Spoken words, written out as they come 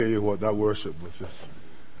Tell you what, that worship was just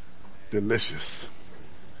delicious.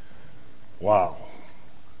 Wow.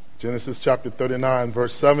 Genesis chapter 39,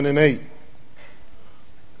 verse 7 and 8.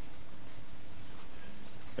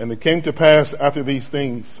 And it came to pass after these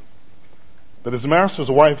things that his master's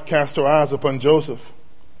wife cast her eyes upon Joseph,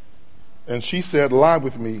 and she said, Lie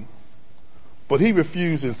with me. But he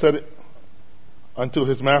refused and said it unto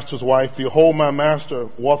his master's wife, Behold, my master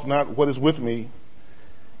wot not what is with me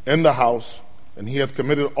in the house, and he hath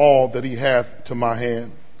committed all that he hath to my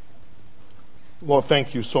hand. Lord,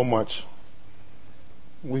 thank you so much.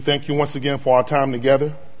 We thank you once again for our time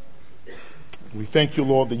together. We thank you,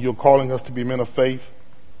 Lord, that you're calling us to be men of faith.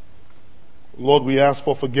 Lord, we ask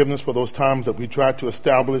for forgiveness for those times that we tried to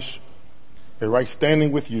establish a right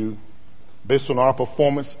standing with you based on our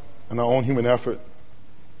performance and our own human effort.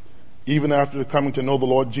 Even after coming to know the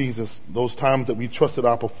Lord Jesus, those times that we trusted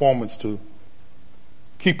our performance to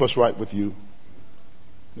keep us right with you.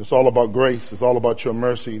 It's all about grace. It's all about your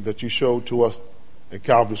mercy that you showed to us at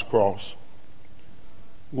Calvary's cross.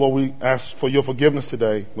 Lord, we ask for your forgiveness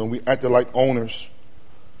today when we acted like owners,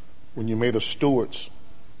 when you made us stewards.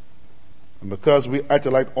 And because we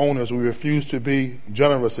acted like owners, we refuse to be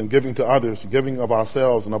generous in giving to others, giving of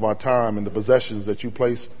ourselves and of our time and the possessions that you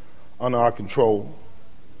place under our control.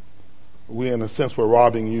 We, in a sense, were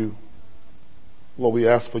robbing you. Lord, we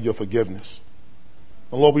ask for your forgiveness.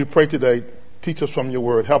 And Lord, we pray today, teach us from your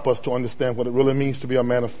word. Help us to understand what it really means to be a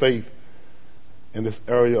man of faith in this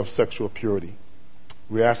area of sexual purity.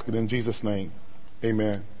 We ask it in Jesus' name.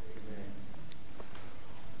 Amen.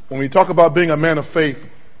 When we talk about being a man of faith,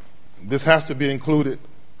 this has to be included.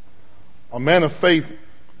 A man of faith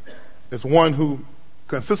is one who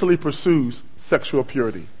consistently pursues sexual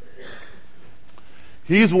purity.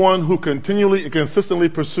 He's one who continually and consistently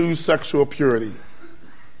pursues sexual purity.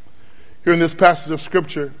 Here in this passage of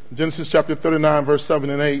Scripture, Genesis chapter 39, verse 7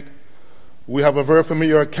 and 8, we have a very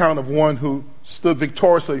familiar account of one who stood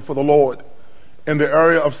victoriously for the Lord in the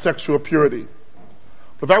area of sexual purity.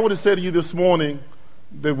 But if I were to say to you this morning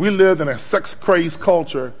that we live in a sex-crazed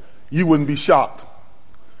culture, you wouldn't be shocked.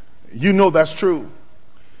 You know that's true.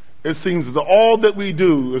 It seems that all that we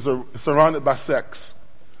do is surrounded by sex.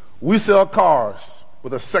 We sell cars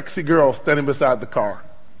with a sexy girl standing beside the car.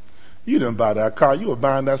 You didn't buy that car. You were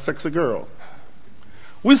buying that sexy girl.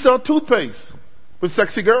 We sell toothpaste with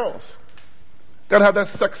sexy girls. Got to have that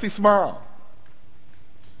sexy smile.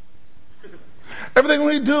 Everything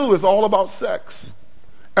we do is all about sex.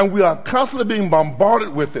 And we are constantly being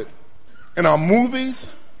bombarded with it in our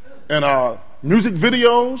movies, in our music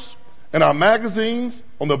videos, in our magazines,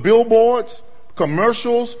 on the billboards,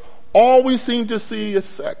 commercials. All we seem to see is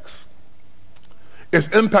sex. It's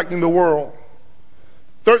impacting the world.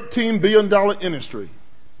 $13 billion industry,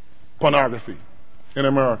 pornography in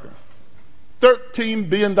America. $13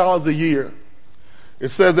 billion a year. It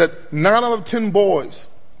says that 9 out of 10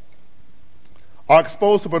 boys are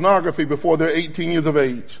exposed to pornography before they're 18 years of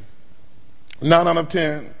age. 9 out of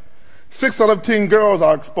 10. 6 out of 10 girls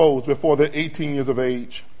are exposed before they're 18 years of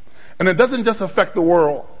age. And it doesn't just affect the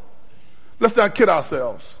world. Let's not kid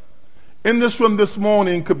ourselves. In this room this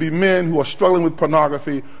morning could be men who are struggling with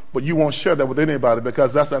pornography, but you won't share that with anybody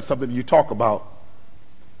because that's not something you talk about.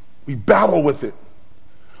 We battle with it.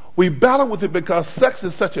 We battle with it because sex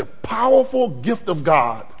is such a powerful gift of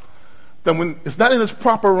God that when it's not in its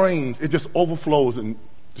proper range, it just overflows and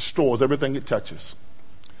destroys everything it touches.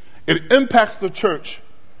 It impacts the church.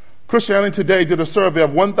 Christianity Today did a survey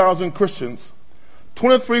of 1,000 Christians.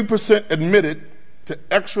 23% admitted to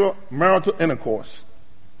extramarital intercourse.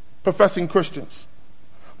 Professing Christians.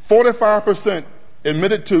 45%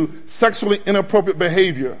 admitted to sexually inappropriate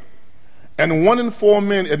behavior. And 1 in 4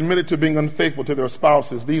 men admitted to being unfaithful to their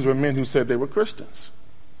spouses. These were men who said they were Christians.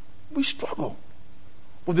 We struggle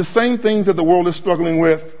with the same things that the world is struggling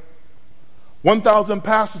with. 1,000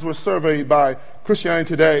 pastors were surveyed by Christianity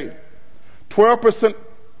Today. 12%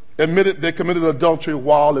 admitted they committed adultery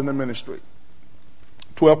while in the ministry.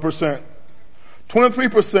 12%.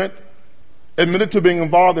 23% admitted to being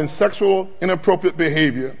involved in sexual inappropriate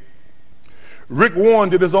behavior. Rick Warren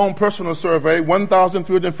did his own personal survey,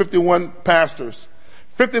 1,351 pastors.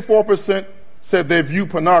 54% said they viewed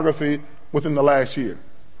pornography within the last year.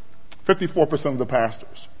 54% of the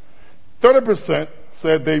pastors. 30%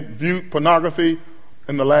 said they viewed pornography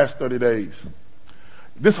in the last 30 days.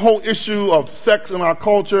 This whole issue of sex in our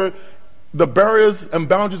culture, the barriers and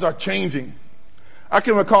boundaries are changing. I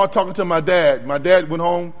can recall talking to my dad. My dad went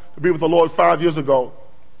home to be with the Lord 5 years ago.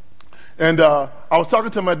 And I was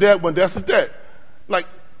talking to my dad one day. I said, Dad, like,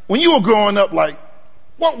 when you were growing up, like,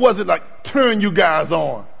 what was it like turn you guys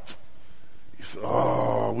on? He said,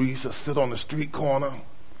 oh, we used to sit on the street corner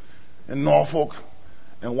in Norfolk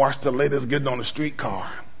and watched the ladies getting on the streetcar.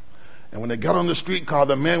 And when they got on the streetcar,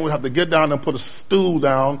 the man would have to get down and put a stool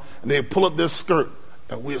down, and they'd pull up their skirt,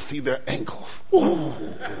 and we'd see their ankles. Ooh.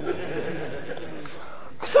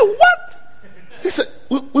 I said, what? He said,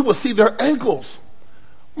 we would see their ankles.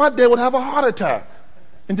 My dad would have a heart attack.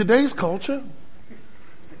 In today's culture,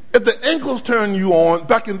 if the ankles turn you on,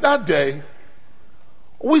 back in that day,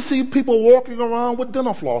 we see people walking around with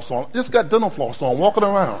dental floss on. Just got dental floss on, walking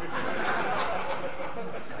around.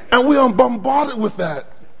 And we are bombarded with that.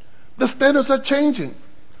 The standards are changing.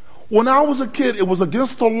 When I was a kid, it was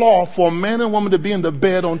against the law for a man and woman to be in the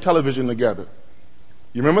bed on television together.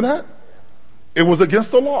 You remember that? It was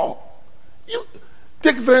against the law.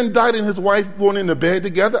 Dick Van Dyke and his wife weren't in the bed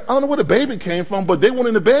together. I don't know where the baby came from, but they weren't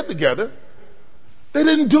in the bed together. They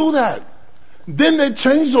didn't do that. Then they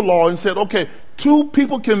changed the law and said, okay, two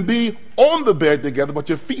people can be on the bed together, but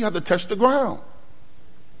your feet have to touch the ground.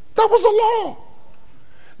 That was the law.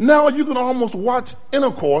 Now you can almost watch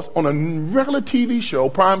intercourse on a regular TV show,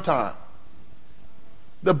 prime time.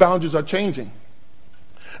 The boundaries are changing.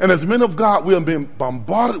 And as men of God, we are being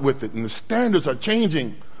bombarded with it, and the standards are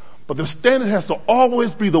changing. But the standard has to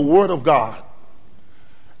always be the Word of God.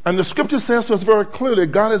 And the Scripture says to us very clearly,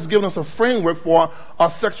 God has given us a framework for our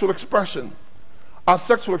sexual expression. Our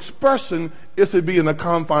sexual expression is to be in the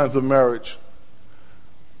confines of marriage.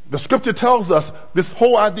 The Scripture tells us this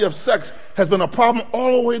whole idea of sex has been a problem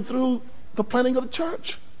all the way through the planning of the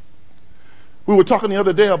church. We were talking the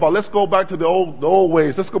other day about let's go back to the old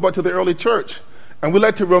ways. Let's go back to the early church. And we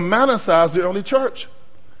like to romanticize the early church.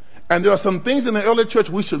 And there are some things in the early church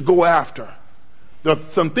we should go after. There are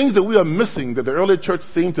some things that we are missing that the early church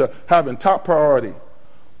seemed to have in top priority.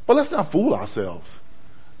 But let's not fool ourselves.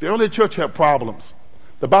 The early church had problems.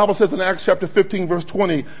 The Bible says in Acts chapter 15, verse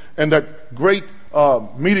 20, in that great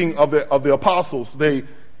meeting of the apostles, they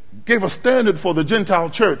gave a standard for the Gentile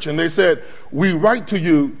church, and they said, we write to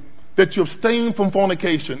you that you abstain from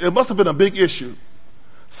fornication. It must have been a big issue.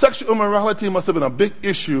 Sexual immorality must have been a big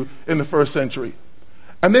issue in the first century.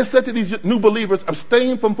 And they said to these new believers,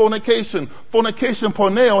 abstain from fornication. Fornication,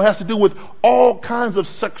 porneo, has to do with all kinds of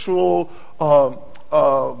sexual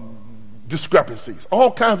discrepancies,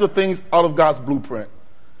 all kinds of things out of God's blueprint.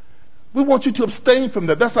 We want you to abstain from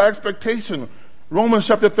that. That's our expectation. Romans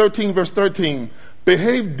chapter 13, verse 13.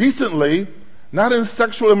 Behave decently, not in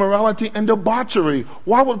sexual immorality and debauchery.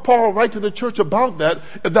 Why would Paul write to the church about that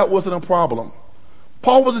if that wasn't a problem?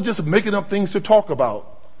 Paul wasn't just making up things to talk about.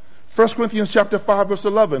 1 Corinthians chapter 5, verse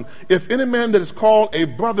 11. If any man that is called a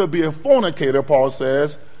brother be a fornicator, Paul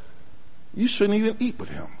says, you shouldn't even eat with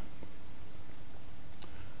him.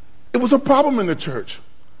 It was a problem in the church.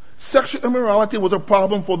 Sexual immorality was a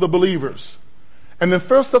problem for the believers. And in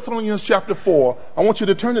 1 Thessalonians chapter 4, I want you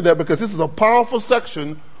to turn to that because this is a powerful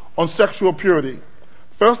section on sexual purity.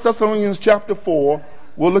 1 Thessalonians chapter 4,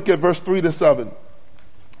 we'll look at verse 3 to 7.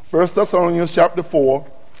 1 Thessalonians chapter 4,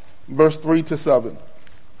 verse 3 to 7.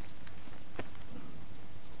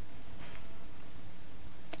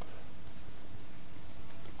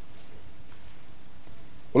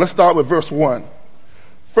 Well, let's start with verse 1.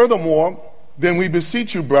 Furthermore, then we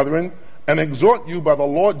beseech you, brethren, and exhort you by the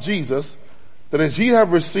Lord Jesus, that as ye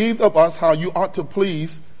have received of us how you ought to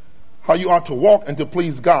walk and to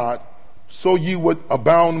please God, so ye would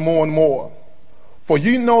abound more and more. For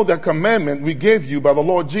ye know that commandment we gave you by the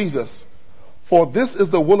Lord Jesus. For this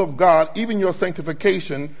is the will of God, even your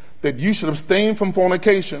sanctification, that you should abstain from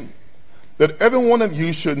fornication, that every one of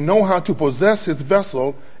you should know how to possess his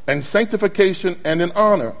vessel in sanctification and in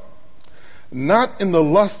honor, not in the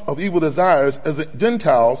lust of evil desires as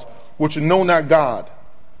Gentiles which know not God,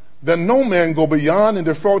 that no man go beyond and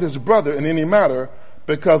defraud his brother in any matter,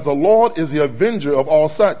 because the Lord is the avenger of all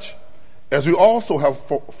such, as we also have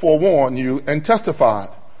forewarned you and testified.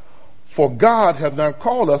 For God hath not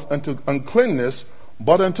called us unto uncleanness,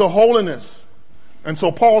 but unto holiness. And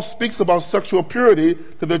so Paul speaks about sexual purity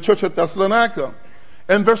to the church at Thessalonica.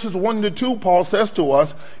 In verses 1 to 2, Paul says to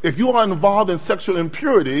us, if you are involved in sexual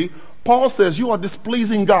impurity, Paul says you are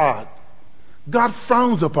displeasing God. God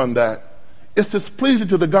frowns upon that. It's displeasing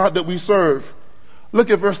to the God that we serve. Look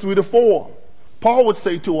at verse 3 to 4. Paul would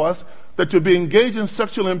say to us that to be engaged in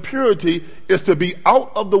sexual impurity is to be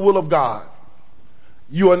out of the will of God.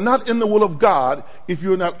 You are not in the will of God if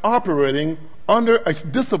you are not operating under a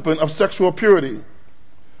discipline of sexual purity.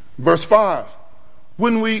 Verse 5.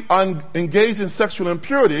 When we are engaged in sexual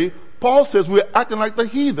impurity, Paul says we're acting like the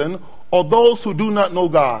heathen or those who do not know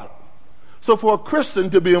God. So for a Christian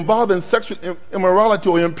to be involved in sexual immorality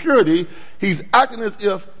or impurity, he's acting as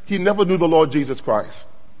if he never knew the Lord Jesus Christ.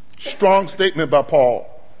 Strong statement by Paul.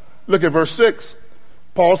 Look at verse 6.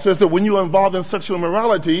 Paul says that when you are involved in sexual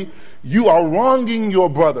immorality, you are wronging your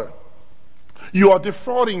brother. You are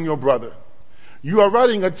defrauding your brother. You are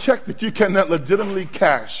writing a check that you cannot legitimately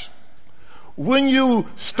cash. When you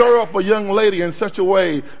stir up a young lady in such a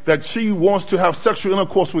way that she wants to have sexual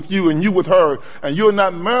intercourse with you and you with her, and you're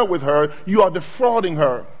not married with her, you are defrauding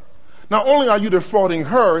her. Not only are you defrauding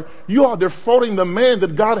her, you are defrauding the man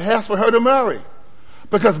that God has for her to marry.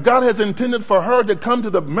 Because God has intended for her to come to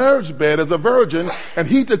the marriage bed as a virgin, and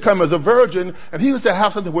he to come as a virgin, and he was to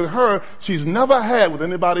have something with her she's never had with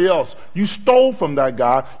anybody else. You stole from that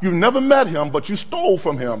guy. You never met him, but you stole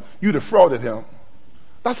from him. You defrauded him.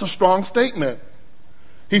 That's a strong statement.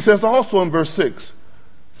 He says also in verse 6,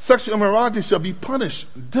 sexual immorality shall be punished,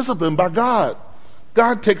 disciplined by God.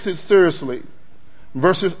 God takes it seriously.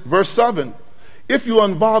 Verse 7, if you are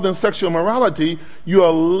involved in sexual immorality, you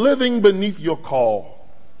are living beneath your call.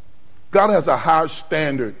 God has a higher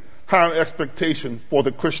standard, higher expectation for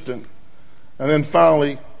the Christian. And then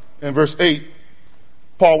finally, in verse 8,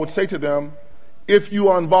 Paul would say to them, if you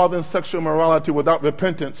are involved in sexual immorality without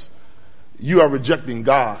repentance, you are rejecting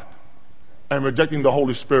God and rejecting the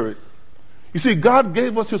Holy Spirit. You see, God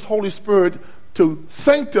gave us his Holy Spirit to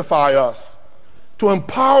sanctify us, to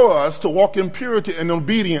empower us to walk in purity and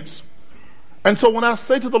obedience. And so when I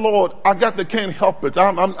say to the Lord, can't help it,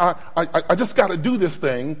 I just got to do this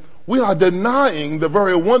thing, we are denying the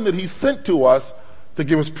very one that he sent to us to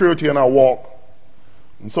give us purity in our walk.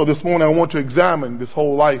 And so this morning I want to examine this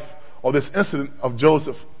whole life, or this incident of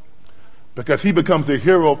Joseph, because he becomes a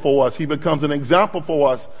hero for us. He becomes an example for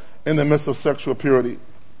us in the midst of sexual purity.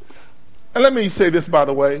 And let me say this, by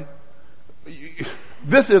the way.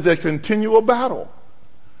 This is a continual battle.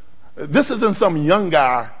 This isn't some young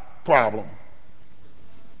guy problem.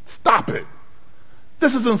 Stop it.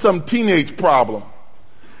 This isn't some teenage problem.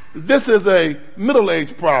 This is a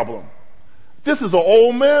middle-aged problem. This is an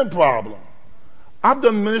old man problem. I've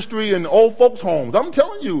done ministry in old folks' homes. I'm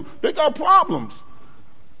telling you, they got problems.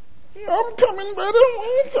 I'm coming, brother.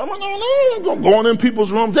 I'm coming on in. Going in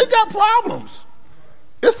people's rooms. They got problems.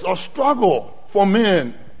 It's a struggle for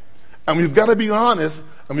men. And we've got to be honest,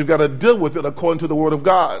 and we've got to deal with it according to the Word of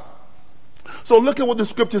God. So look at what the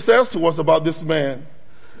Scripture says to us about this man.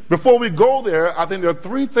 Before we go there, I think there are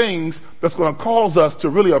three things that's going to cause us to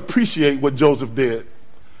really appreciate what Joseph did.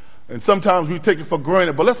 And sometimes we take it for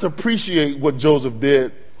granted, but let's appreciate what Joseph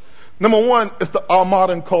did. Number one is our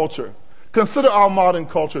modern culture. Consider our modern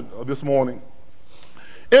culture this morning.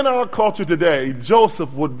 In our culture today,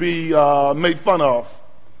 Joseph would be made fun of.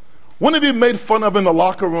 Wouldn't he be made fun of in the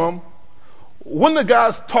locker room? Wouldn't the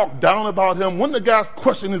guys talk down about him? Wouldn't the guys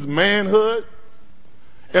question his manhood?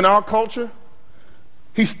 In our culture,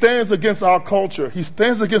 he stands against our culture. He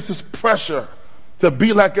stands against this pressure to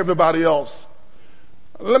be like everybody else.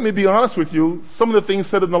 Let me be honest with you. Some of the things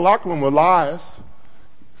said in the locker room were lies.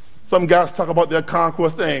 Some guys talk about their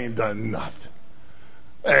conquest. They ain't done nothing.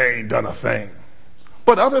 They ain't done a thing.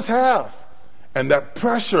 But others have. And that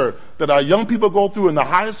pressure that our young people go through in the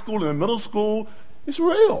high school and the middle school is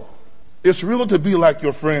real. It's real to be like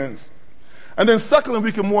your friends. And then secondly,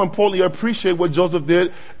 we can more importantly appreciate what Joseph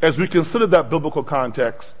did as we consider that biblical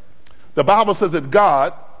context. The Bible says that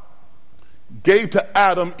God gave to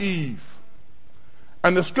Adam Eve.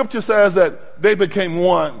 And the scripture says that they became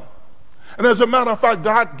one. And as a matter of fact,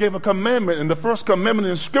 God gave a commandment, and the first commandment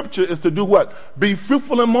in scripture is to do what? Be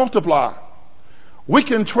fruitful and multiply. We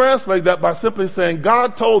can translate that by simply saying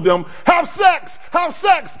God told them, have sex, have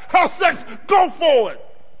sex, have sex, go for it.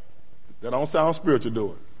 That don't sound spiritual,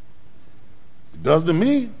 do it? It does to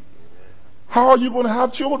me. How are you going to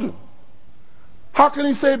have children? How can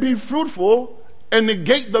he say be fruitful and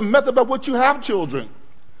negate the method by which you have children?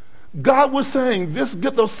 God was saying this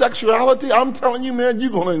gift of sexuality, I'm telling you, man,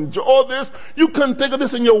 you're going to enjoy this. You couldn't think of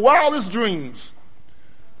this in your wildest dreams.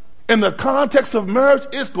 In the context of marriage,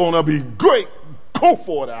 it's going to be great. Go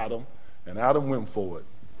for it, Adam. And Adam went for it.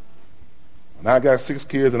 And I got 6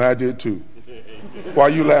 kids, and I did too. Why are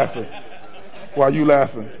you laughing? Why are you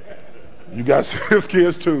laughing? You got 6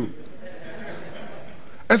 kids too.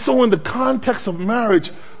 And so in the context of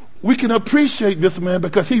marriage, we can appreciate this man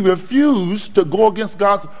because he refused to go against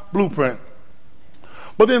God's blueprint.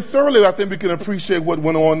 But then thirdly, I think we can appreciate what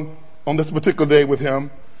went on this particular day with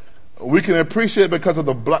him. We can appreciate it because of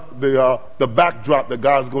the backdrop that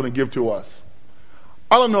God's going to give to us.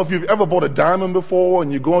 I don't know if you've ever bought a diamond before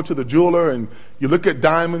and you go into the jeweler and you look at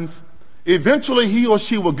diamonds. Eventually he or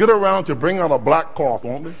she will get around to bring out a black cloth,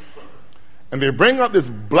 won't they? And they bring out this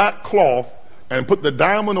black cloth and put the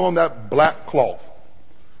diamond on that black cloth.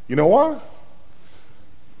 You know why?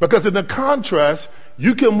 Because in the contrast,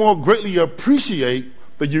 you can more greatly appreciate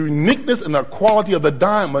the uniqueness and the quality of the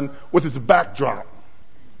diamond with its backdrop.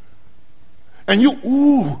 And you,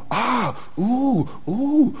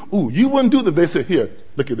 you wouldn't do that. They said, here,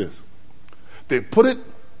 look at this. They put it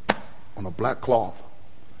on a black cloth.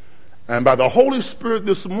 And by the Holy Spirit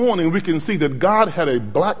this morning, we can see that God had a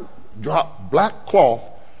black cloth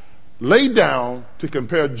laid down to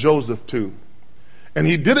compare Joseph to. And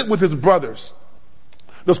he did it with his brothers.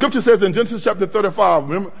 The scripture says in Genesis chapter 35,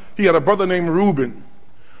 remember, he had a brother named Reuben.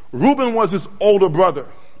 Reuben was his older brother.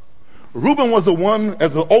 Reuben was the one,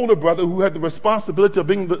 as an older brother, who had the responsibility of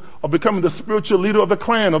becoming the spiritual leader of the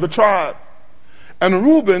clan, of the tribe. And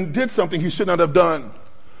Reuben did something he should not have done.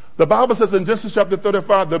 The Bible says in Genesis chapter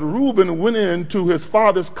 35 that Reuben went in to his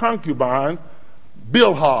father's concubine,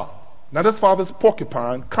 Bilhah. Not his father's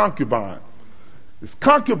porcupine, concubine. His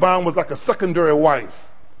concubine was like a secondary wife.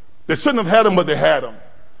 They shouldn't have had him, but they had him.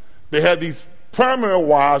 They had these primary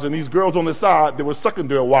wives, and these girls on the side, they were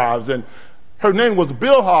secondary wives. And her name was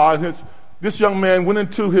Bilhah, and this young man went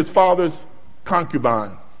into his father's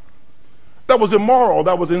concubine. That was immoral.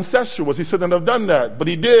 That was incestuous. He shouldn't have done that, but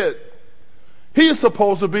he did. He is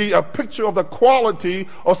supposed to be a picture of the quality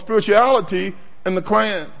of spirituality in the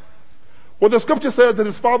clan. Well, the scripture says that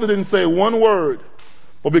his father didn't say one word.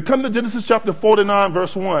 But we come to Genesis chapter 49,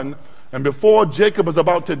 verse 1, and before Jacob is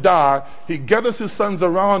about to die, he gathers his sons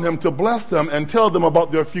around him to bless them and tell them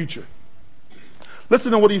about their future.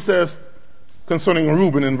 Listen to what he says concerning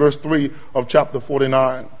Reuben in verse 3 of chapter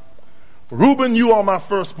 49. Reuben, you are my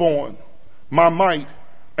firstborn, my might,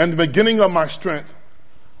 and the beginning of my strength,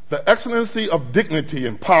 the excellency of dignity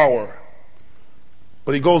and power.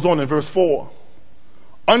 But he goes on in verse 4.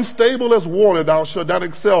 Unstable as water thou shalt not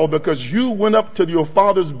excel, because you went up to your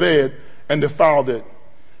father's bed and defiled it.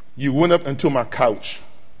 You went up into my couch.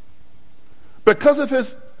 Because of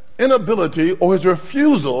his inability or his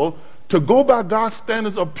refusal to go by God's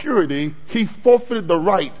standards of purity, he forfeited the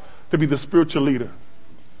right to be the spiritual leader.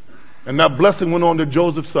 And that blessing went on to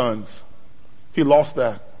Joseph's sons. He lost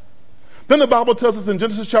that. Then the Bible tells us in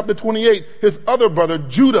Genesis chapter 28, his other brother,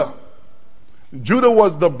 Judah. Judah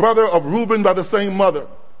was the brother of Reuben by the same mother.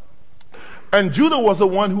 And Judah was the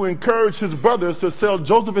one who encouraged his brothers to sell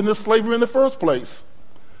Joseph into slavery in the first place.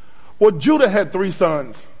 Well, Judah had 3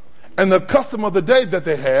 sons. And the custom of the day that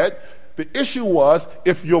they had, the issue was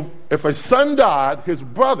if a son died, his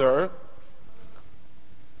brother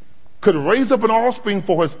could raise up an offspring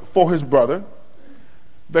for his brother,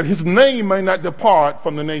 that his name may not depart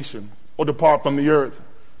from the nation or depart from the earth.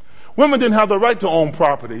 Women didn't have the right to own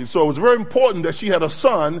property, so it was very important that she had a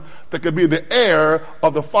son that could be the heir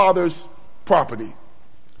of the father's property.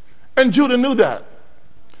 And Judah knew that.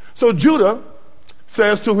 So Judah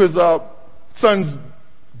says to his son's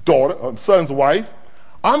wife,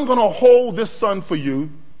 I'm going to hold this son for you,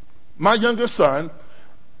 my younger son.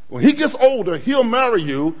 When he gets older, he'll marry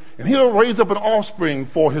you, and he'll raise up an offspring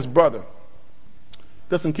for his brother.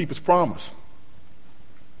 Doesn't keep his promise.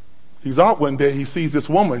 He's out one day, he sees this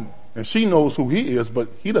woman, and she knows who he is, but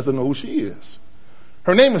he doesn't know who she is.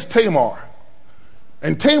 Her name is Tamar.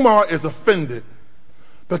 And Tamar is offended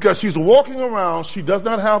because she's walking around, she does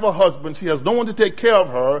not have a husband, she has no one to take care of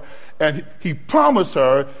her, and he promised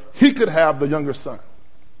her he could have the younger son.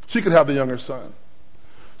 She could have the younger son.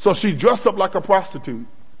 So she dressed up like a prostitute,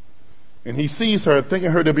 and he sees her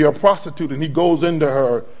thinking her to be a prostitute, and he goes into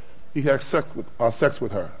her. He has sex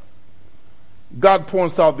with her. God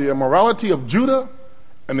points out the immorality of Judah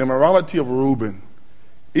and the immorality of Reuben,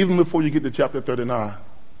 even before you get to chapter 39.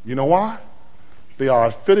 You know why? They are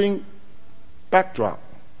a fitting backdrop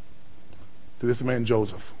to this man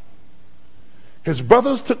Joseph. His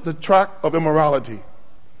brothers took the track of immorality.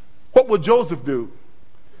 What would Joseph do?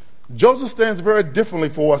 Joseph stands very differently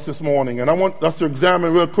for us this morning, and I want us to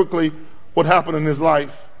examine real quickly what happened in his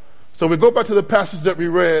life. So we go back to the passage that we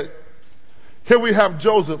read. Here we have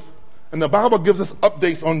Joseph, and the Bible gives us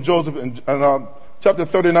updates on Joseph in chapter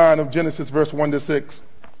 39 of Genesis, verse 1 to 6.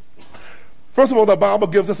 First of all, the Bible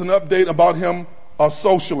gives us an update about him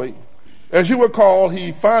socially. As you recall,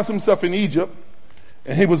 he finds himself in Egypt,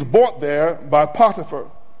 and he was bought there by Potiphar.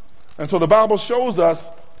 And so the Bible shows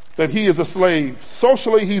us that he is a slave.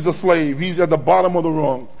 Socially, he's a slave. He's at the bottom of the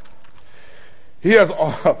rung. He has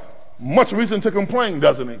much reason to complain,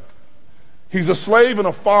 doesn't he? He's a slave in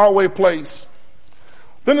a faraway place.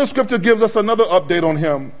 Then the scripture gives us another update on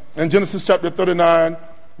him. In Genesis chapter 39,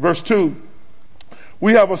 verse 2,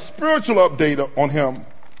 we have a spiritual update on him.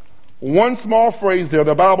 One small phrase there,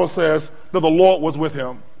 the Bible says that the Lord was with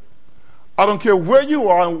him. I don't care where you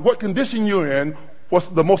are and what condition you're in, what's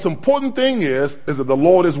the most important thing is that the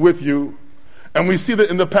Lord is with you. And we see that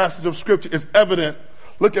in the passage of scripture. It's evident.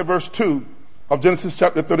 Look at verse 2 of Genesis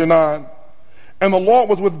chapter 39. And the Lord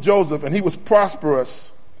was with Joseph, and he was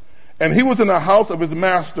prosperous. And he was in the house of his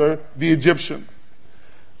master, the Egyptian.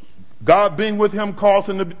 God being with him caused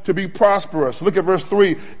him to be prosperous. Look at verse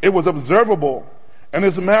 3. It was observable, and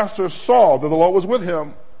his master saw that the Lord was with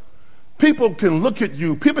him. People can look at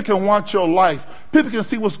you. People can watch your life. People can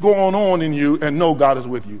see what's going on in you and know God is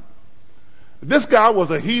with you. This guy was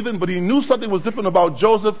a heathen, but he knew something was different about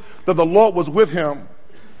Joseph, that the Lord was with him.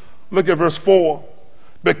 Look at verse 4.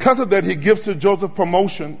 Because of that, he gives to Joseph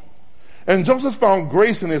promotion. And Joseph found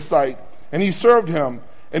grace in his sight, and he served him,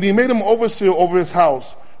 and he made him overseer over his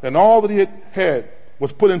house, and all that he had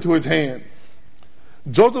was put into his hand.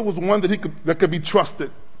 Joseph was one that could be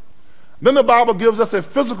trusted. Then the Bible gives us a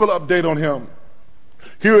physical update on him.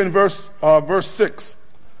 Here in verse 6,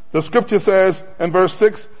 the scripture says in verse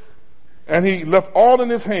 6, and he left all in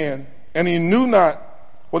his hand, and he knew not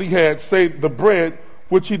what he had, save the bread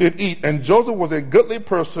which he did eat. And Joseph was a goodly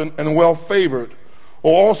person and well favored.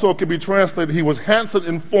 Or also it could be translated, he was handsome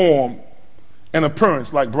in form and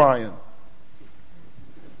appearance like Brian.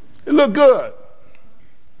 He looked good.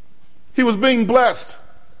 He was being blessed.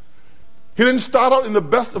 He didn't start out in the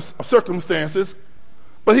best of circumstances,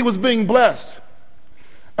 but he was being blessed.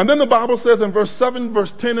 And then the Bible says in verse 7,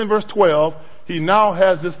 verse 10, and verse 12, he now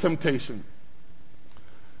has this temptation.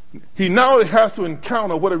 He now has to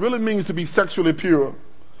encounter what it really means to be sexually pure.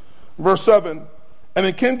 Verse 7, and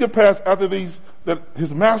it came to pass after these that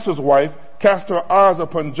his master's wife cast her eyes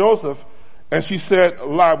upon Joseph, and she said,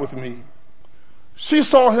 lie with me. She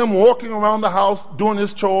saw him walking around the house doing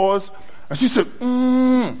his chores, and she said,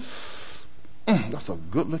 that's a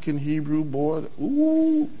good-looking Hebrew boy.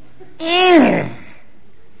 Ooh.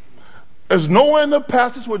 There's nowhere in the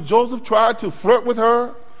passage where Joseph tried to flirt with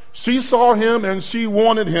her. She saw him and she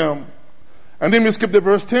wanted him. And then we skip to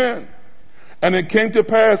verse 10. And it came to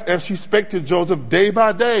pass as she spake to Joseph day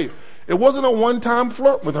by day. It wasn't a one-time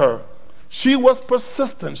flirt with her. She was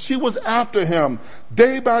persistent. She was after him.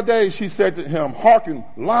 Day by day she said to him, hearken,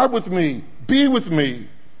 lie with me, be with me.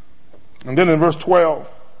 And then in verse 12,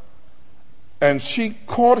 and she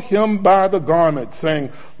caught him by the garment,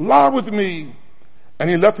 saying, lie with me. And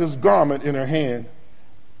he left his garment in her hand,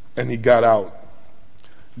 and he got out.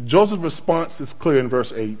 Joseph's response is clear in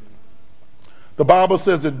verse 8. The Bible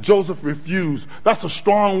says that Joseph refused. That's a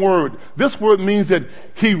strong word. This word means that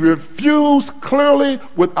he refused clearly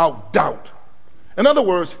without doubt. In other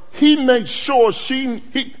words, he made sure she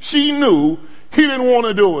knew he didn't want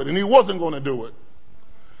to do it and he wasn't going to do it.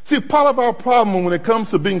 See, part of our problem when it comes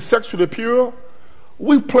to being sexually pure,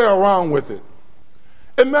 we play around with it.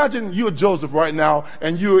 Imagine you're Joseph right now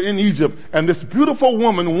and you're in Egypt and this beautiful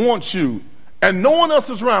woman wants you and no one else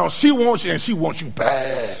is around. She wants you and she wants you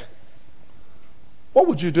bad. What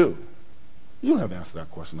would you do? You don't have to answer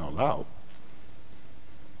that question out loud.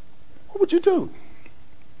 What would you do?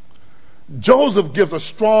 Joseph gives a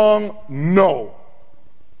strong no.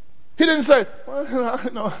 He didn't say, well,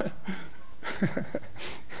 no.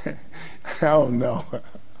 I don't know.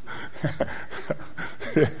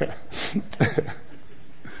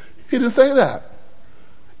 He didn't say that.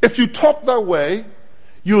 If you talk that way,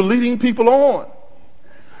 you're leading people on.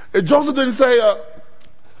 And Joseph didn't say,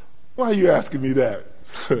 why are you asking me that?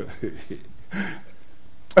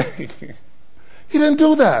 He didn't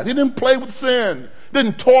do that. He didn't play with sin. He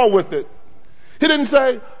didn't toy with it. He didn't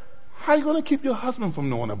say, how are you going to keep your husband from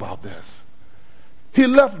knowing about this? He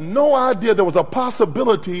left no idea there was a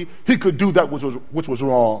possibility he could do that which was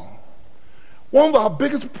wrong. One of our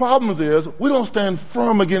biggest problems is we don't stand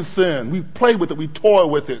firm against sin. We play with it. We toy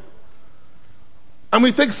with it. And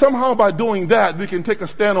we think somehow by doing that, we can take a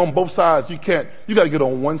stand on both sides. You can't. You got to get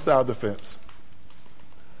on one side of the fence.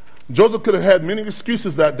 Joseph could have had many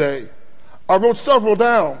excuses that day. I wrote several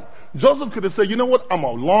down. Joseph could have said, you know what? I'm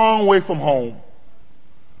a long way from home.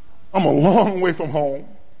 I'm a long way from home.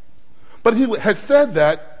 But he had said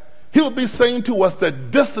that, he would be saying to us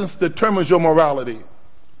that distance determines your morality.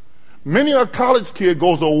 Many a college kid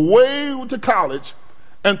goes away to college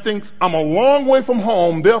and thinks, I'm a long way from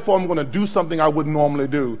home, therefore I'm going to do something I wouldn't normally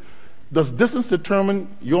do. Does distance determine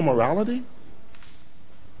your morality?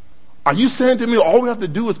 Are you saying to me all we have to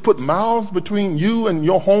do is put miles between you and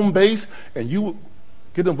your home base and you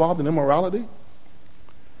get involved in immorality?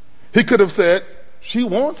 He could have said, she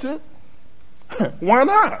wants it. Why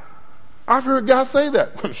not? I've heard guys say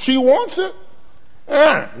that. She wants it.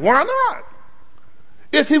 Why not?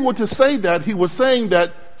 If he were to say that, he was saying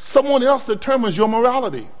that someone else determines your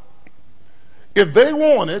morality. If they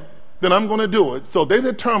want it, then I'm going to do it. So they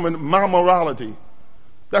determine my morality.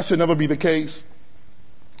 That should never be the case.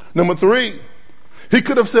 Number 3, he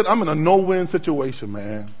could have said, I'm in a no-win situation,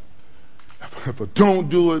 man. If I don't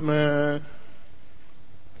do it, man,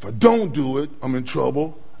 if I don't do it, I'm in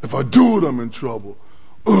trouble. If I do it, I'm in trouble.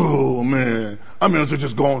 Oh, man, I mean, I should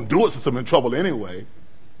just go and do it since I'm in trouble anyway.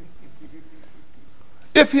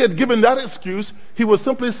 If he had given that excuse, he was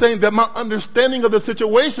simply saying that my understanding of the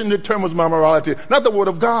situation determines my morality, not the Word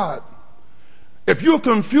of God. If you're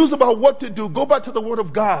confused about what to do, go back to the Word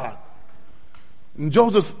of God. And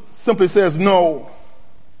Joseph simply says, no.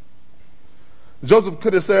 Joseph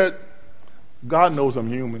could have said, God knows I'm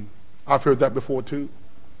human. I've heard that before too.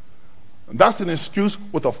 And that's an excuse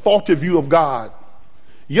with a faulty view of God.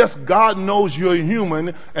 Yes, God knows you're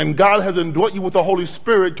human, and God has endowed you with the Holy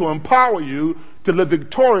Spirit to empower you to live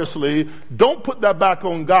victoriously. Don't put that back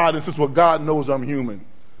on God and say, well, God knows I'm human.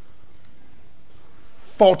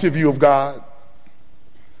 Faulty view of God.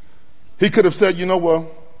 He could have said, well,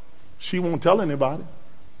 she won't tell anybody.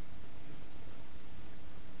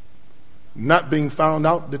 Not being found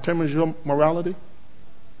out determines your morality.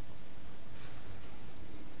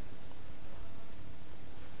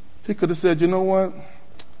 He could have said, you know what?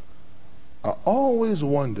 I always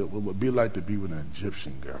wondered what it would be like to be with an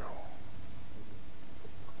Egyptian girl.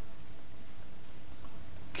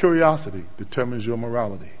 Curiosity determines your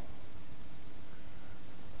morality.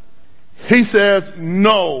 He says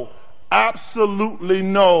no, absolutely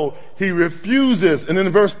no. He refuses. And in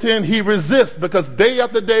verse 10, he resists because day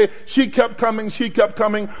after day, she kept coming.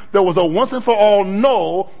 There was a once and for all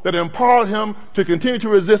no that empowered him to continue to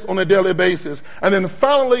resist on a daily basis. And then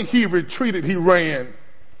finally, he retreated. He ran.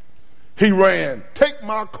 Take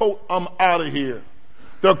my coat, I'm out of here.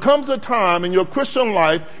 There comes a time in your Christian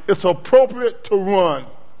life, it's appropriate to run.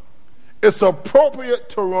 It's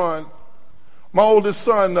appropriate to run. My oldest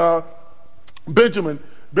son, Benjamin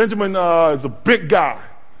is a big guy.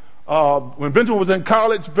 When Benjamin was in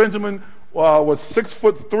college, Benjamin was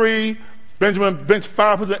 6'3". Benjamin benched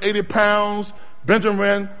 580 pounds. Benjamin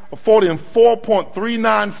ran a 40 in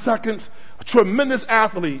 4.39 seconds. A tremendous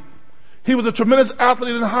athlete. He was a tremendous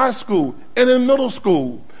athlete in high school and in middle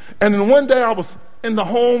school. And then one day I was in the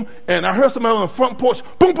home and I heard somebody on the front porch,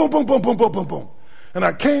 boom, boom, boom, boom, boom, boom, boom, boom. And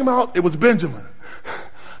I came out, it was Benjamin.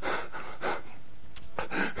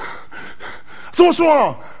 So what's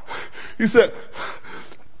wrong? He said,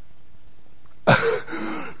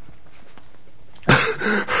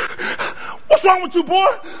 what's wrong with you, boy?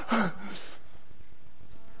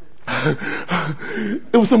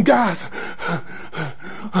 It was some guys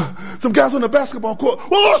on the basketball court.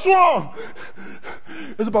 Well, what's wrong?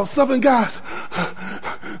 There's about 7 guys.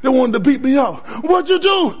 They wanted to beat me up. What'd you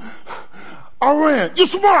do? I ran. You're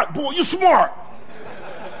smart, boy. You're smart.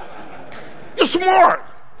 You're smart.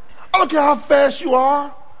 I don't care how fast you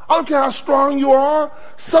are. I don't care how strong you are.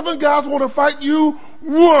 7 guys want to fight you.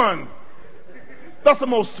 Run. That's the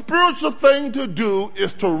most spiritual thing to do,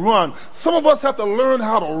 is to run. Some of us have to learn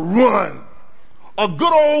how to run. A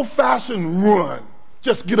good old-fashioned run.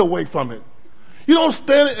 Just get away from it. You don't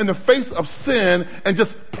stand in the face of sin and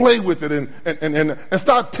just play with it and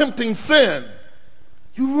start tempting sin.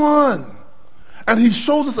 You run. And he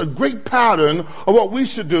shows us a great pattern of what we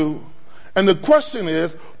should do. And the question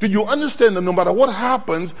is, do you understand that no matter what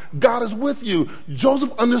happens, God is with you?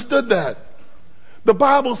 Joseph understood that. The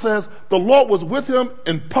Bible says the Lord was with him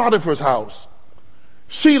in Potiphar's house.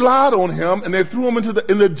 She lied on him, and they threw him in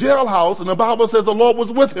the jailhouse, and the Bible says the Lord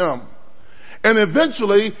was with him. And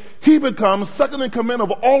eventually, he becomes second in command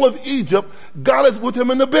of all of Egypt. God is with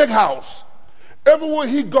him in the big house. Everywhere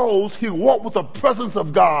he goes, he walks with the presence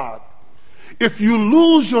of God. If you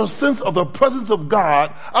lose your sense of the presence of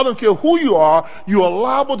God, I don't care who you are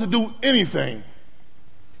liable to do anything.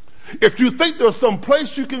 If you think there's some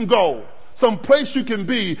place you can go, some place you can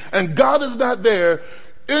be, and God is not there,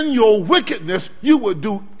 in your wickedness, you would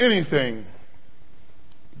do anything.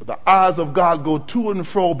 But the eyes of God go to and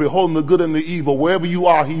fro, beholding the good and the evil. Wherever you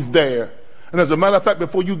are, he's there. And as a matter of fact,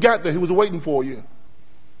 before you got there, he was waiting for you.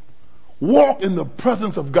 Walk in the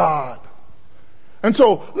presence of God. And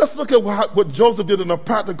so let's look at what Joseph did in a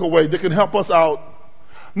practical way that can help us out.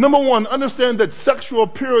 Number one, understand that sexual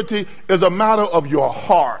purity is a matter of your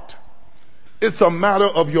heart. It's a matter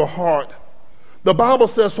of your heart. The Bible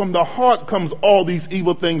says from the heart comes all these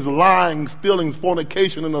evil things, lying, stealing,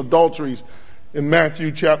 fornication, and adulteries in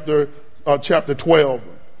Matthew chapter 12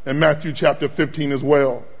 and Matthew chapter 15 as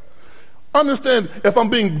well. Understand, if I'm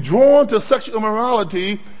being drawn to sexual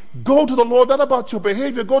immorality, go to the Lord, not about your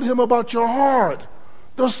behavior, go to him about your heart.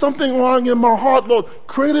 There's something wrong in my heart, Lord.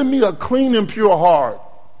 Create in me a clean and pure heart.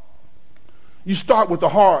 You start with the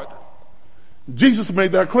heart. Jesus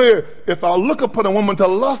made that clear. If I look upon a woman to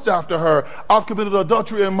lust after her, I've committed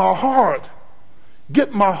adultery in my heart.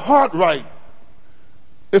 Get my heart right.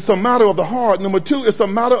 It's a matter of the heart. Number two, it's a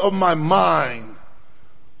matter of my mind.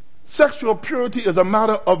 Sexual purity is a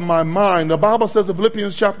matter of my mind. The Bible says in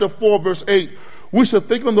Philippians chapter 4, verse 8, we should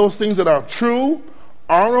think on those things that are true,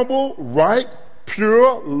 honorable, right,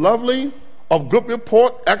 pure, lovely, of good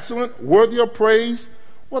report, excellent, worthy of praise.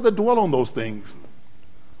 Well, to dwell on those things.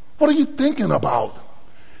 What are you thinking about?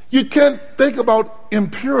 You can't think about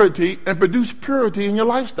impurity and produce purity in your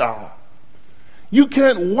lifestyle. You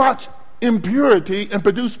can't watch impurity and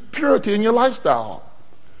produce purity in your lifestyle.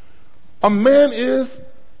 A man is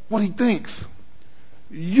what he thinks.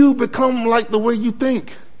 You become like the way you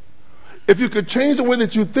think. If you could change the way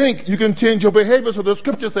that you think, you can change your behavior. So the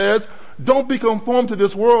scripture says, don't be conformed to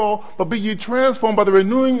this world, but be ye transformed by the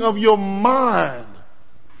renewing of your mind.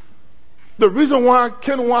 The reason why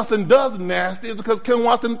Ken Watson does nasty is because Ken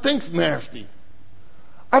Watson thinks nasty.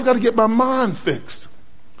 I've got to get my mind fixed.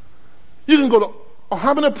 You can go to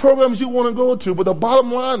how many programs you want to go to, but the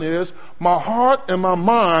bottom line is my heart and my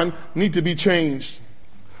mind need to be changed.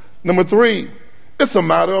 Number three, it's a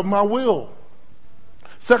matter of my will.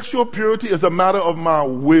 Sexual purity is a matter of my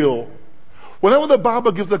will. Whenever the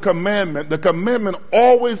Bible gives a commandment, the commandment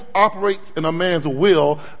always operates in a man's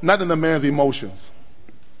will, not in a man's emotions.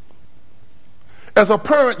 As a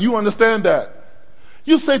parent, you understand that.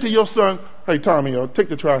 You say to your son, hey, Tommy, take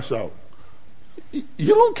the trash out.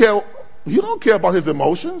 You don't care about his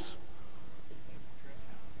emotions.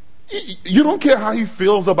 You don't care how he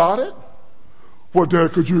feels about it. Well,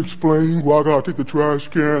 Dad, could you explain why I got to take the trash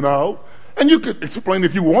can out? And you could explain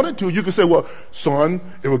if you wanted to. You could say, well, son,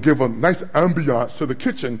 it would give a nice ambiance to the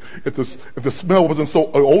kitchen if the smell wasn't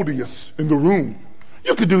so odious in the room.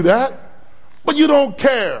 You could do that, but you don't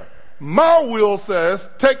care. My will says,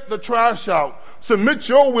 take the trash out. Submit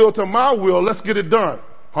your will to my will. Let's get it done.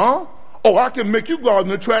 Huh? Oh, I can make you go out in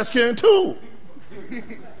the trash can too.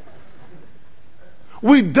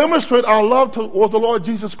 We demonstrate our love towards the Lord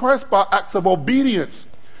Jesus Christ by acts of obedience.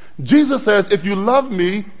 Jesus says, if you love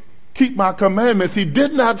me, keep my commandments. He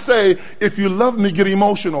did not say, if you love me, get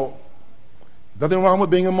emotional. Nothing wrong with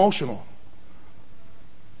being emotional.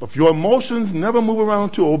 But if your emotions never move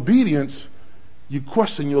around to obedience, you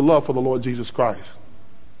question your love for the Lord Jesus Christ.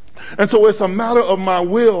 And so it's a matter of my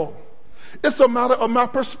will. It's a matter of my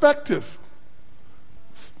perspective.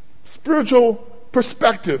 Spiritual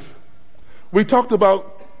perspective. We talked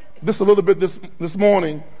about this a little bit this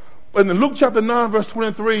morning. But in Luke chapter 9, verse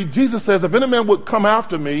 23, Jesus says, if any man would come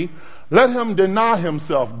after me, let him deny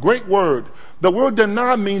himself. Great word. The word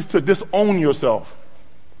deny means to disown yourself.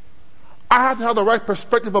 I have to have the right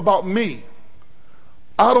perspective about me.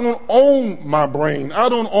 I don't own my brain. I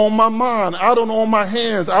don't own my mind. I don't own my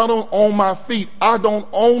hands. I don't own my feet. I don't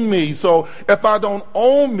own me. So if I don't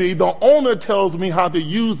own me, the owner tells me how to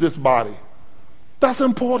use this body. That's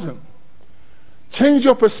important. Change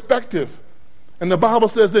your perspective. And the Bible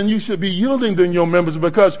says then you should be yielding to your members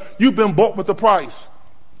because you've been bought with a price.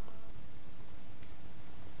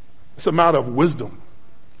 It's a matter of wisdom.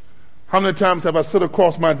 How many times have I sit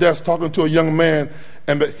across my desk talking to a young man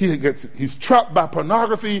and he's trapped by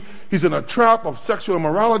pornography, he's in a trap of sexual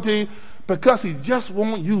immorality because he just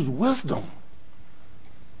won't use wisdom.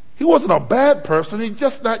 He wasn't a bad person, he's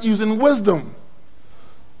just not using wisdom.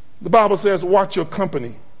 The Bible says watch your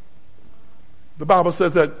company. The Bible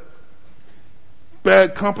says that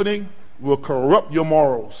bad company will corrupt your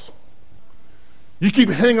morals. You keep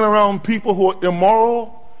hanging around people who are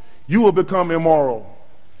immoral, you will become immoral.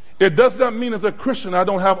 It does not mean as a Christian I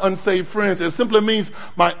don't have unsaved friends. It simply means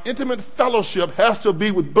my intimate fellowship has to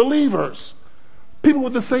be with believers, people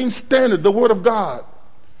with the same standard, the Word of God.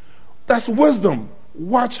 That's wisdom.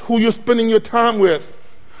 Watch who you're spending your time with.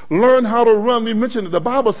 Learn how to run. We mentioned that the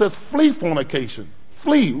Bible says flee fornication.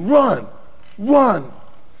 Flee, run, run.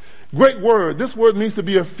 Great word. This word means to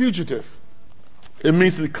be a fugitive. It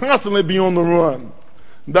means to constantly be on the run.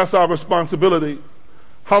 That's our responsibility.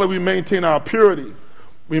 How do we maintain our purity?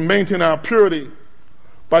 We maintain our purity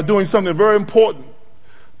by doing something very important.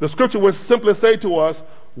 The scripture would simply say to us,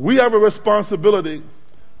 we have a responsibility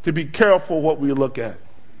to be careful what we look at.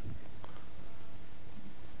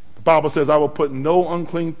 The Bible says, I will put no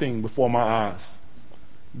unclean thing before my eyes.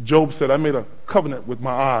 Job said, I made a covenant with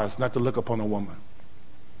my eyes not to look upon a woman.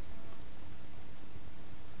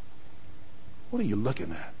 What are you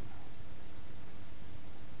looking at?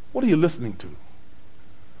 What are you listening to?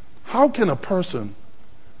 How can a person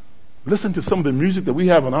listen to some of the music that we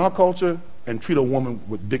have in our culture and treat a woman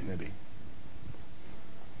with dignity?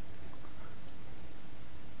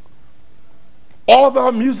 All of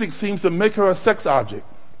our music seems to make her a sex object.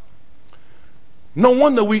 No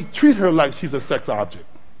wonder we treat her like she's a sex object.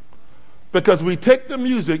 Because we take the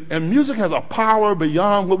music, and music has a power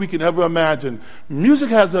beyond what we can ever imagine. Music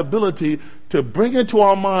has the ability to bring into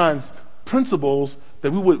our minds principles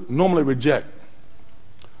that we would normally reject.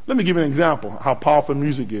 Let me give you an example of how powerful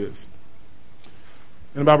music is.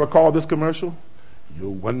 Anybody recall this commercial? You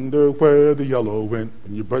wonder where the yellow went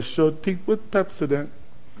when you brush your teeth with Pepsodent.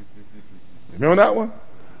 Remember that one?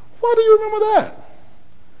 Why do you remember that?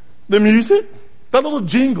 The music, that little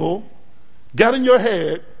jingle, got in your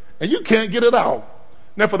head, and you can't get it out.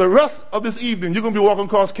 Now, for the rest of this evening, you're going to be walking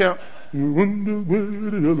across camp. You wonder where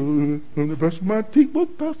the yellow went when I brush my teeth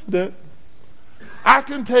with Pepsodent. I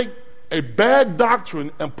can take a bad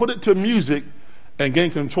doctrine and put it to music and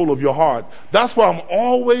gain control of your heart. That's why I'm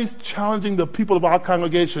always challenging the people of our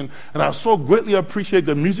congregation, and I so greatly appreciate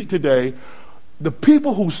the music today. The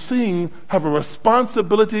people who sing have a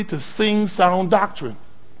responsibility to sing sound doctrine.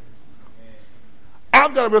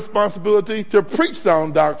 I've got a responsibility to preach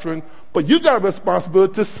sound doctrine, but you got a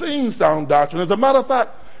responsibility to sing sound doctrine. As a matter of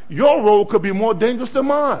fact, your role could be more dangerous than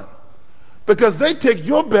mine, because they take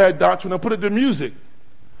your bad doctrine and put it to music,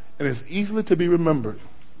 and it's easily to be remembered.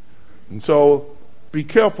 And so be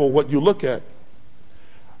careful what you look at.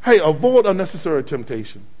 Hey, avoid unnecessary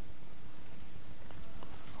temptation.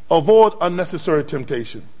 Avoid unnecessary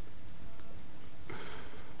temptation.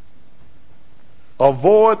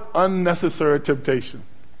 Avoid unnecessary temptation.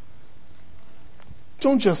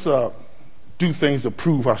 Don't just do things to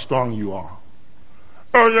prove how strong you are.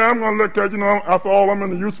 Oh yeah, I'm going to look at, after all, I'm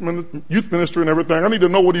in the youth ministry and everything. I need to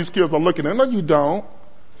know what these kids are looking at. No, you don't.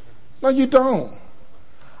 No, you don't.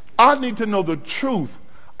 I need to know the truth.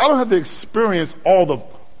 I don't have to experience all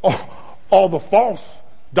the false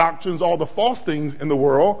doctrines, all the false things in the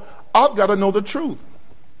world. I've got to know the truth.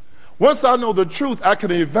 Once I know the truth, I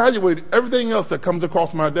can evaluate everything else that comes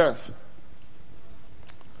across my desk.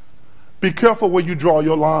 Be careful where you draw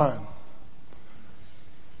your line.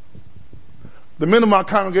 The men of my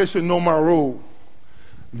congregation know my rule.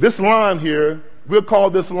 This line here, we'll call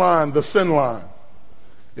this line the sin line.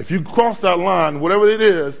 If you cross that line, whatever it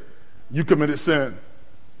is, you committed sin.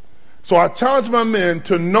 So I challenge my men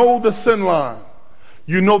to know the sin line.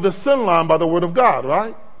 You know the sin line by the word of God,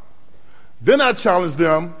 right? Then I challenge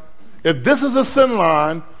them, if this is a sin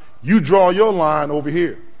line, you draw your line over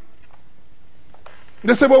here.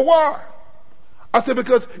 They say, well, why? I said,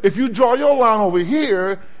 because if you draw your line over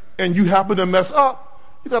here and you happen to mess up,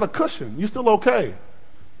 you got a cushion. You're still okay.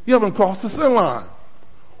 You haven't crossed the sin line.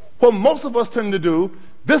 What most of us tend to do,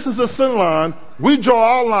 this is a sin line. We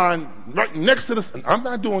draw our line right next to this. I'm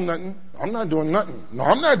not doing nothing. I'm not doing nothing. No,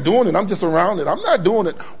 I'm not doing it. I'm just around it. I'm not doing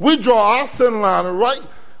it. We draw our sin line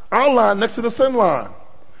our line next to the sin line.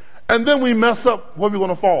 And then we mess up where we're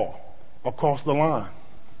going to fall, across the line.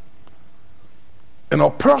 In a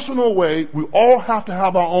personal way, we all have to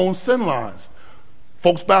have our own sin lines.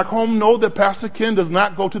 Folks back home know that Pastor Ken does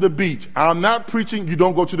not go to the beach. I'm not preaching you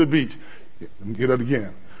don't go to the beach. Let me get that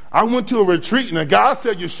again. I went to a retreat and a guy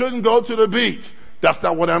said you shouldn't go to the beach. That's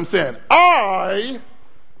not what I'm saying. I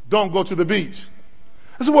don't go to the beach.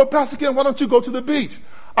 I said, well, Pastor Ken, why don't you go to the beach?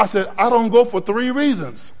 I said, I don't go for 3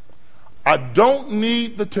 reasons. I don't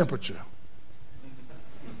need the temperature.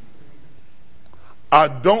 I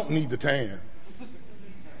don't need the tan.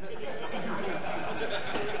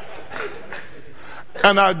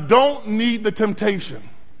 And I don't need the temptation.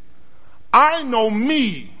 I know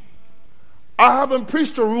me. I haven't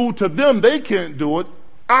preached a rule to them. They can't do it.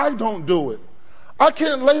 I don't do it. I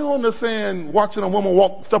can't lay on the sand watching a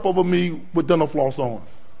woman step over me with dental floss on.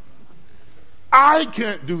 I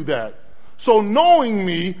can't do that. So knowing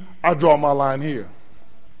me, I draw my line here.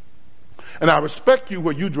 And I respect you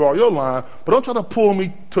where you draw your line, but don't try to pull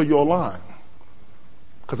me to your line,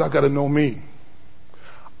 because I got to know me.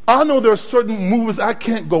 I know there are certain movies I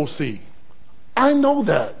can't go see. I know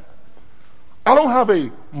that. I don't have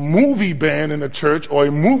a movie ban in the church or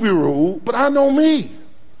a movie rule, but I know me.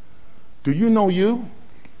 Do you know you?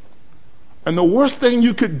 And the worst thing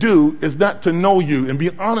you could do is not to know you and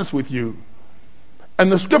be honest with you.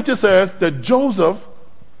 And the scripture says that Joseph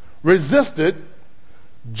resisted.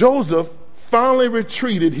 Joseph finally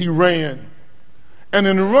retreated. He ran. And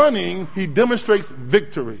in running, he demonstrates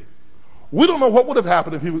victory. We don't know what would have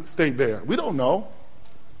happened if he stayed there. We don't know.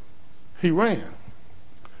 He ran.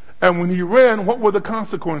 And when he ran, what were the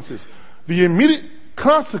consequences? The immediate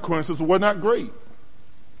consequences were not great.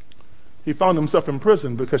 He found himself in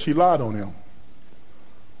prison because she lied on him.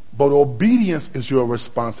 But obedience is your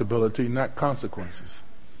responsibility, not consequences.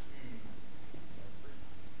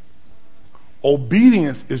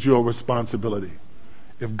 Obedience is your responsibility.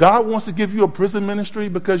 If God wants to give you a prison ministry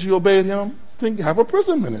because you obeyed him, then have a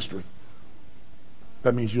prison ministry.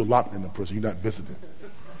 That means you're locked in the prison. You're not visiting.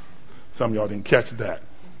 Some of y'all didn't catch that.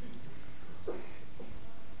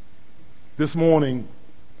 This morning,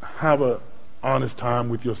 have an honest time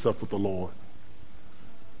with yourself with the Lord.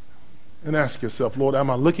 And ask yourself, Lord, am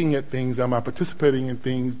I looking at things, am I participating in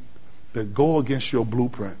things that go against your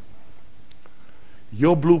blueprint?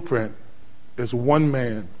 Your blueprint is one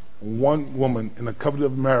man, one woman in the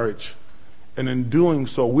covenant of marriage. And in doing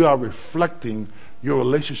so, we are reflecting your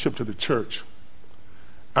relationship to the church.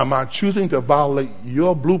 Am I choosing to violate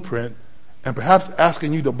your blueprint and perhaps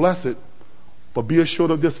asking you to bless it? But be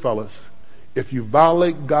assured of this, fellas. If you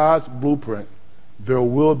violate God's blueprint, there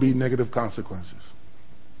will be negative consequences.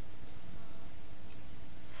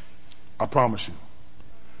 I promise you.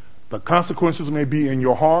 The consequences may be in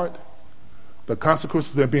your heart. The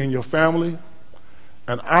consequences may be in your family.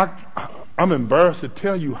 And I'm embarrassed to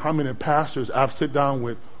tell you how many pastors I've sit down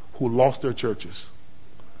with who lost their churches.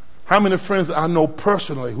 How many friends I know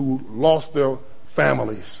personally who lost their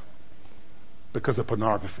families because of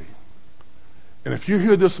pornography. And if you're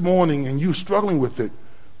here this morning and you're struggling with it,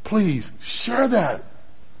 please share that.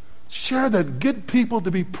 Share that. Get people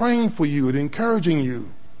to be praying for you and encouraging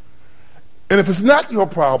you. And if it's not your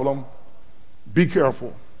problem, be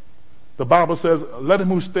careful. The Bible says, let him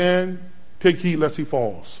who stand take heed lest he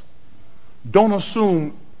falls. Don't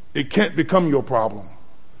assume it can't become your problem.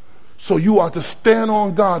 So you are to stand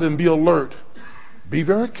on God and be alert. Be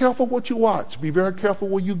very careful what you watch. Be very careful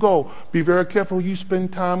where you go. Be very careful who you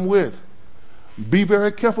spend time with. Be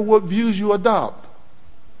very careful what views you adopt.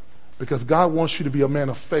 Because God wants you to be a man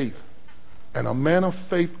of faith. And a man of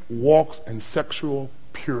faith walks in sexual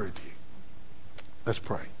purity. Let's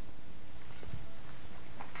pray.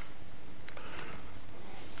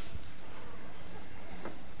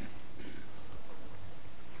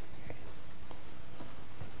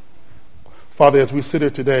 Father, as we sit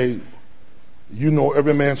here today, you know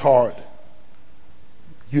every man's heart.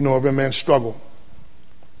 You know every man's struggle.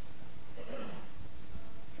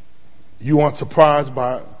 You aren't surprised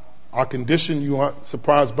by our condition. You aren't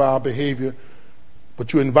surprised by our behavior.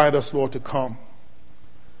 But you invite us, Lord, to come.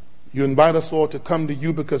 You invite us, Lord, to come to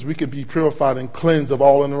you because we can be purified and cleansed of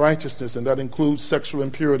all unrighteousness, and that includes sexual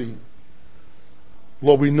impurity.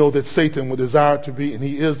 Lord, we know that Satan would desire to be, and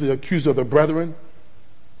he is the accuser of the brethren.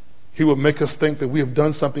 He would make us think that we have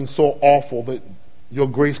done something so awful that your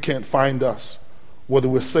grace can't find us, whether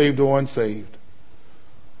we're saved or unsaved.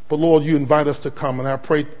 But Lord, you invite us to come, and I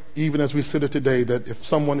pray even as we sit here today that if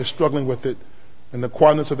someone is struggling with it, in the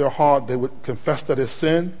quietness of their heart, they would confess that it's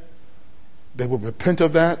sin. They would repent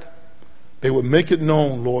of that. They would make it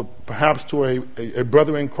known, Lord, perhaps to a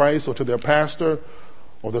brother in Christ or to their pastor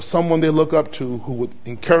or to someone they look up to who would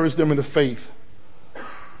encourage them in the faith.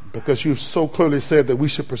 Because you've so clearly said that we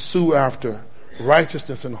should pursue after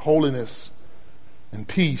righteousness and holiness and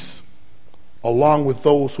peace along with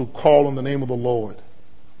those who call on the name of the Lord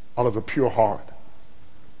out of a pure heart.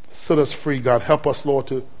 Set us free, God. Help us, Lord,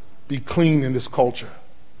 to be clean in this culture.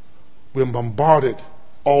 We're bombarded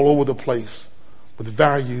all over the place with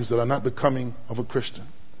values that are not becoming of a Christian.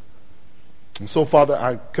 And so, Father,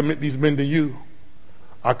 I commit these men to you.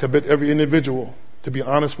 I commit every individual to be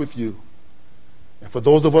honest with you. And for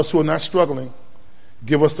those of us who are not struggling,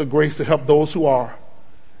 give us the grace to help those who are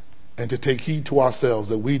and to take heed to ourselves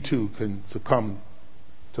that we too can succumb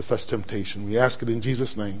to such temptation. We ask it in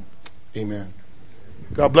Jesus' name. Amen.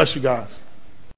 God bless you guys.